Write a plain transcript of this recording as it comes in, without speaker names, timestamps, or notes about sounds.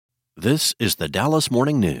This is the Dallas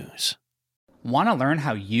Morning News. Want to learn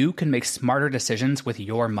how you can make smarter decisions with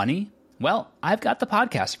your money? Well, I've got the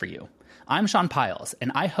podcast for you. I'm Sean Piles,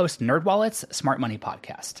 and I host NerdWallet's Smart Money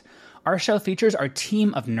Podcast. Our show features our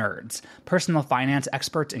team of nerds, personal finance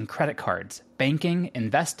experts in credit cards, banking,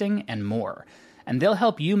 investing, and more. And they'll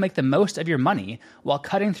help you make the most of your money while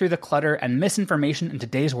cutting through the clutter and misinformation in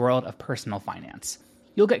today's world of personal finance.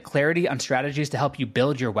 You'll get clarity on strategies to help you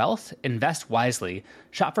build your wealth, invest wisely,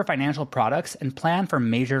 shop for financial products, and plan for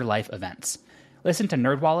major life events. Listen to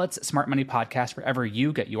NerdWallet's Smart Money Podcast wherever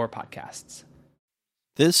you get your podcasts.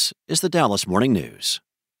 This is the Dallas Morning News.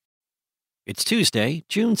 It's Tuesday,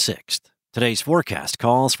 June 6th. Today's forecast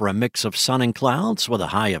calls for a mix of sun and clouds with a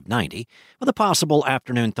high of 90, with a possible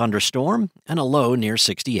afternoon thunderstorm and a low near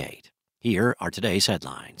 68. Here are today's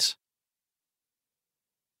headlines.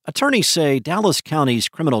 Attorneys say Dallas County's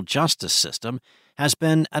criminal justice system has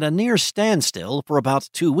been at a near standstill for about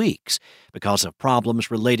 2 weeks because of problems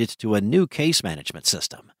related to a new case management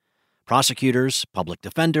system. Prosecutors, public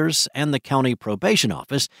defenders, and the county probation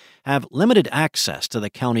office have limited access to the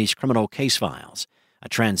county's criminal case files. A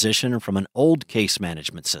transition from an old case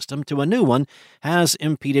management system to a new one has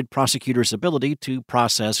impeded prosecutors' ability to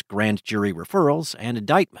process grand jury referrals and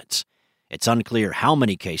indictments. It's unclear how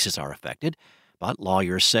many cases are affected, but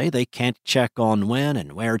lawyers say they can't check on when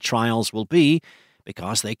and where trials will be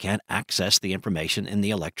because they can't access the information in the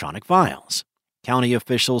electronic files. County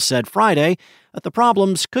officials said Friday that the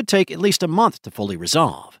problems could take at least a month to fully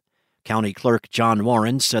resolve. County Clerk John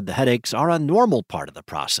Warren said the headaches are a normal part of the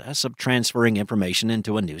process of transferring information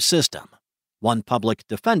into a new system. One public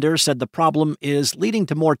defender said the problem is leading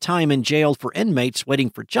to more time in jail for inmates waiting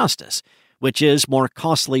for justice, which is more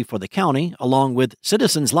costly for the county, along with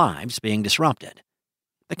citizens' lives being disrupted.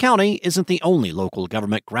 The county isn't the only local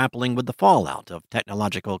government grappling with the fallout of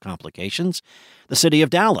technological complications. The city of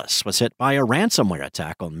Dallas was hit by a ransomware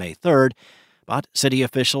attack on May 3rd, but city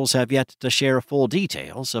officials have yet to share full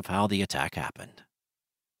details of how the attack happened.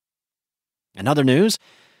 In other news,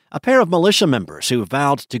 a pair of militia members who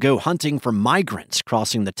vowed to go hunting for migrants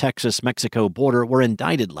crossing the Texas-Mexico border were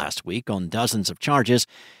indicted last week on dozens of charges,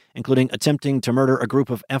 including attempting to murder a group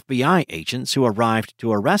of FBI agents who arrived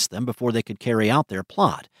to arrest them before they could carry out their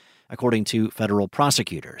plot, according to federal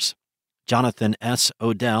prosecutors. Jonathan S.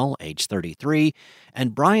 Odell, age 33,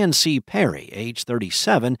 and Brian C. Perry, age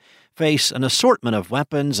 37, face an assortment of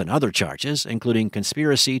weapons and other charges, including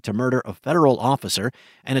conspiracy to murder a federal officer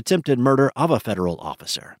and attempted murder of a federal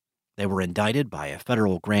officer. They were indicted by a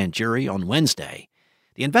federal grand jury on Wednesday.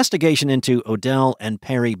 The investigation into Odell and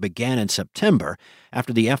Perry began in September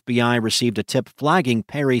after the FBI received a tip flagging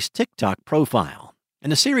Perry's TikTok profile.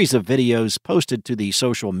 In a series of videos posted to the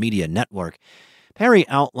social media network, Perry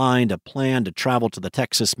outlined a plan to travel to the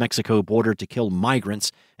Texas-Mexico border to kill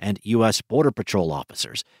migrants and U.S. Border Patrol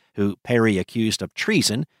officers, who Perry accused of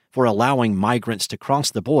treason for allowing migrants to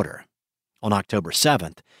cross the border. On October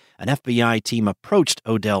 7th, an FBI team approached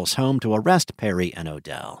Odell's home to arrest Perry and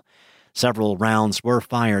Odell. Several rounds were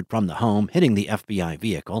fired from the home, hitting the FBI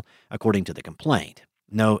vehicle, according to the complaint.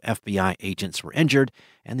 No FBI agents were injured,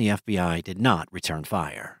 and the FBI did not return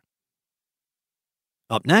fire.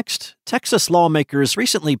 Up next, Texas lawmakers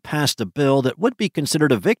recently passed a bill that would be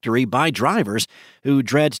considered a victory by drivers who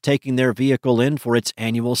dread taking their vehicle in for its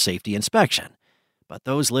annual safety inspection. But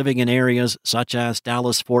those living in areas such as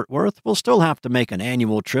Dallas-Fort Worth will still have to make an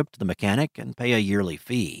annual trip to the mechanic and pay a yearly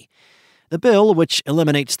fee. The bill, which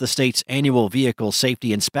eliminates the state's annual vehicle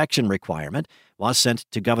safety inspection requirement, was sent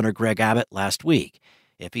to Governor Greg Abbott last week.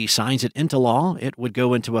 If he signs it into law, it would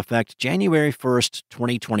go into effect January 1st,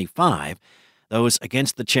 2025. Those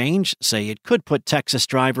against the change say it could put Texas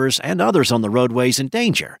drivers and others on the roadways in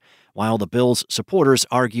danger, while the bill's supporters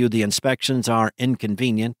argue the inspections are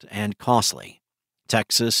inconvenient and costly.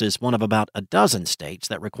 Texas is one of about a dozen states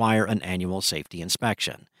that require an annual safety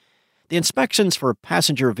inspection. The inspections for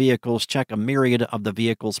passenger vehicles check a myriad of the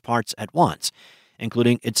vehicle's parts at once,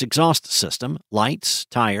 including its exhaust system, lights,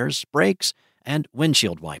 tires, brakes, and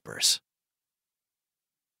windshield wipers.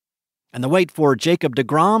 And the wait for Jacob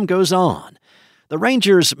deGrom goes on. The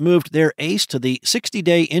Rangers moved their ace to the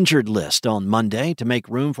 60-day injured list on Monday to make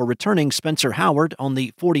room for returning Spencer Howard on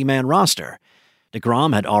the 40-man roster.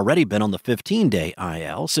 deGrom had already been on the 15-day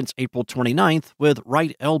IL since April 29th with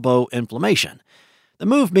right elbow inflammation. The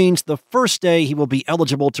move means the first day he will be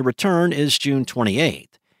eligible to return is June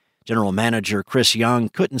 28th. General Manager Chris Young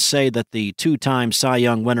couldn't say that the two-time Cy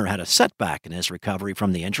Young winner had a setback in his recovery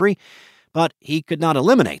from the injury, but he could not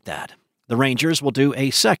eliminate that. The Rangers will do a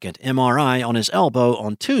second MRI on his elbow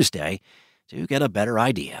on Tuesday to get a better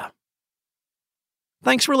idea.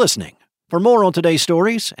 Thanks for listening. For more on today's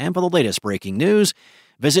stories and for the latest breaking news,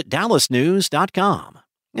 visit dallasnews.com.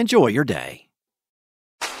 Enjoy your day.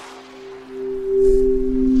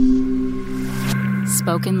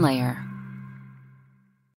 Spoken Layer.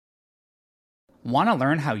 Want to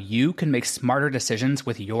learn how you can make smarter decisions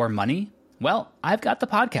with your money? Well, I've got the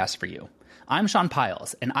podcast for you. I'm Sean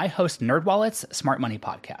Piles, and I host NerdWallet's Smart Money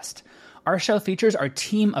Podcast. Our show features our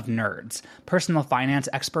team of nerds, personal finance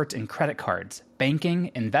experts in credit cards,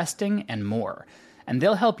 banking, investing, and more. And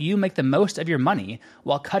they'll help you make the most of your money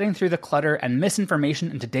while cutting through the clutter and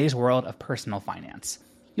misinformation in today's world of personal finance.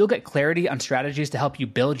 You'll get clarity on strategies to help you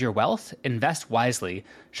build your wealth, invest wisely,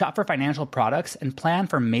 shop for financial products, and plan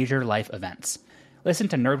for major life events. Listen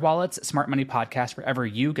to NerdWallet's Smart Money Podcast wherever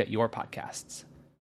you get your podcasts.